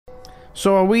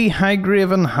So a wee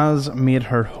hagraven has made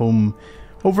her home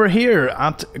over here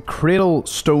at Cradle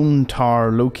Stone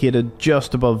Tower, located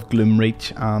just above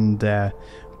Gloomreach and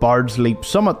Bard's Leap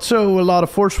Summit. So a lot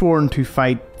of Forsworn to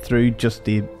fight through just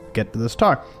to get to this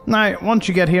tower. Now, once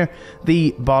you get here,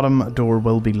 the bottom door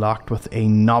will be locked with a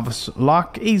novice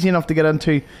lock, easy enough to get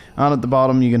into, and at the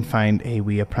bottom you can find a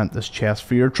wee apprentice chest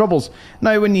for your troubles.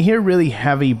 Now, when you hear really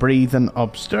heavy breathing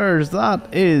upstairs,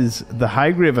 that is the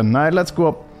hagraven. Now, let's go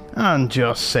up and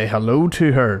just say hello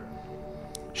to her.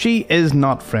 She is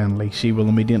not friendly. She will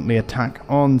immediately attack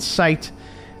on sight.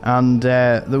 And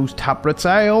those taproots,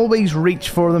 I always reach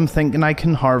for them thinking I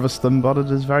can harvest them, but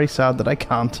it is very sad that I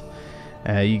can't.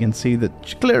 You can see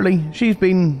that clearly she's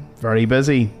been very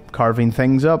busy carving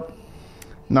things up.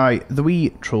 Now, the wee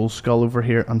troll skull over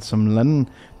here and some linen.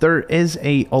 There is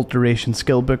a alteration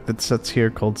skill book that sits here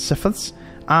called Sifiths,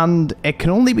 and it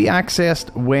can only be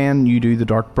accessed when you do the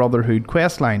Dark Brotherhood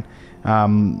questline.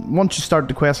 Once you start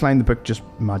the questline, the book just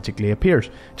magically appears.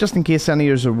 Just in case any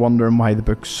of you are wondering why the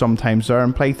book's sometimes there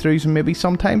in playthroughs and maybe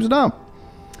sometimes not.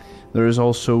 There is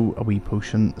also a wee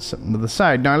potion sitting to the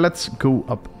side. Now let's go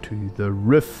up to the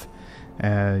roof.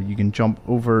 You can jump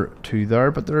over to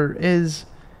there, but there is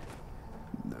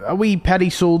a wee petty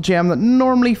soul gem that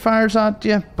normally fires at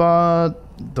you, but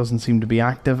doesn't seem to be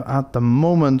active at the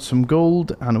moment. Some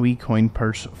gold and a wee coin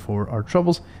purse for our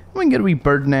troubles. We can get a wee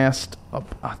bird nest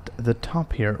up at the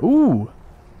top here. Ooh!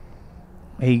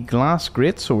 A glass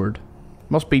greatsword.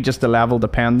 Must be just a level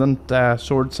dependent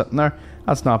sword sitting there.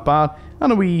 That's not bad.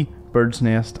 And a wee bird's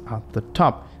nest at the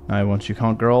top. Now, once you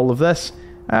conquer all of this,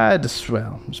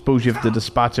 well, I suppose you have to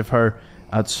dispatch of her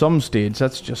at some stage.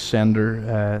 Let's just send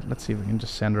her, let's see if we can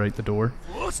just send her out the door.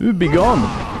 Ooh, be gone!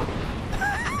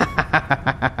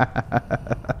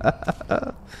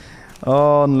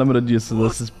 Oh, unlimited use of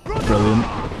this is brilliant.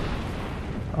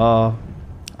 Oh,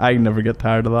 I never get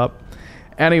tired of that.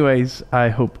 Anyways, I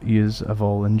hope you have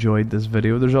all enjoyed this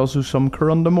video. There's also some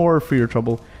corundum ore for your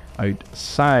trouble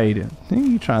outside.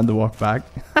 You trying to walk back?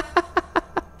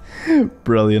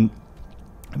 Brilliant.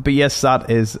 But yes,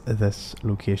 that is this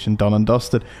location done and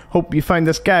dusted. Hope you find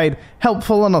this guide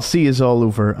helpful, and I'll see you all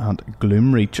over at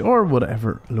Gloomreach or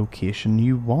whatever location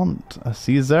you want. I'll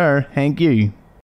see you there. Thank you.